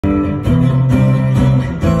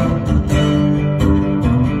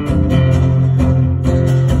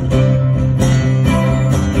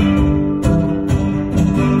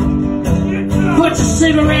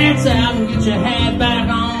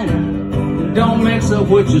don't mix up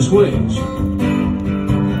which is which.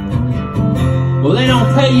 Well, they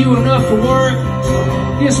don't pay you enough to work.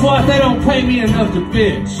 Guess what? They don't pay me enough to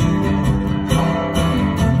bitch.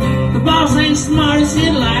 The boss ain't smart as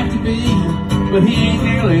he'd like to be, but he ain't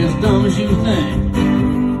nearly as dumb as you think.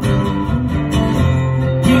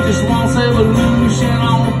 He just wants evolution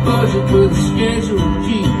on a budget with a schedule to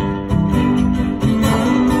keep.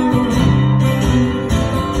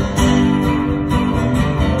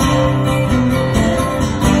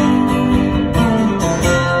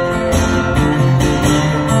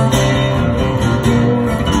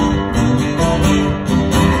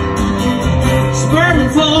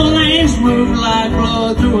 Full lanes move like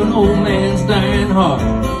blood through an old man's dying heart.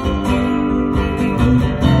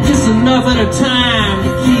 Just enough at a time to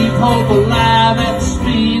keep hope alive at the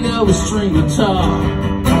speed of a string guitar.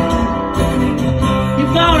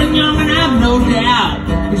 You're going young and I've no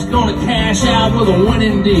doubt he's gonna cash out with a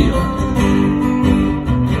winning deal.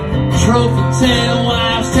 Trophy tail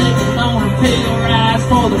wives taking on her pale rides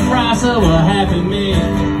for the price of a happy meal.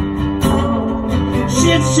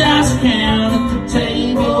 Shit shots count at the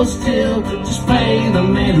table still to just pay the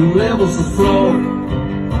man who levels the floor.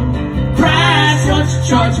 Pride's what you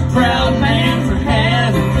charge a proud man for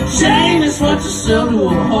having. Shame is what you sell to a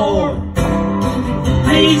whore.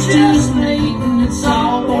 Age just meeting, it's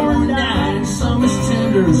all born and dying. Some is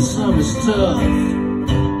tender and some is tough.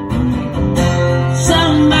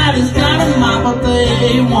 Somebody's gotta mop up the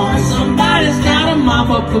A1. Somebody's gotta mop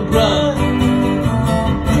up the blood.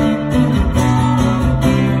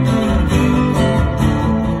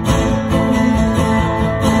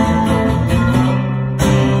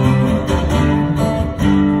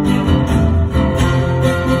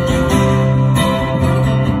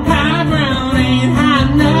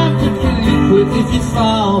 If you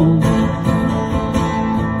fall,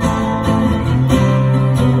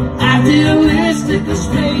 idealistically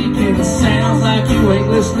speaking, it sounds like you ain't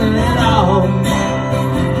listening at all.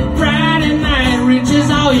 Friday night reaches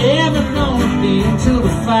all you ever gonna be until the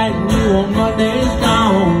fighting you on Monday is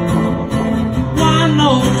gone. One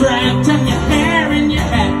old drag, tuck your hair in your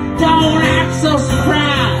hat. Don't act so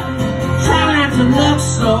surprised. Try not to look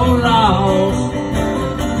so lost.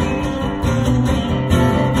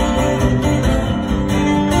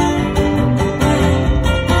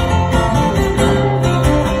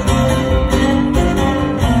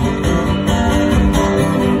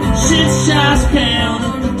 Shots count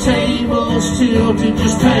at the tables till to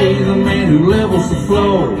just pay the man who levels the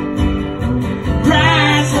floor.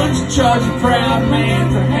 Pride's what you charge a proud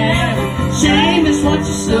man for having. Shame is what you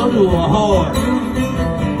sell to a whore.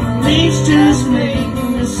 Leaves just me,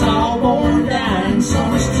 it's all born and dying.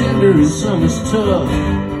 Some is tender and some is tough.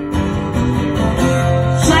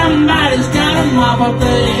 Somebody's gotta mop up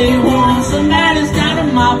the A1. Somebody's gotta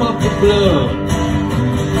mop up the blood.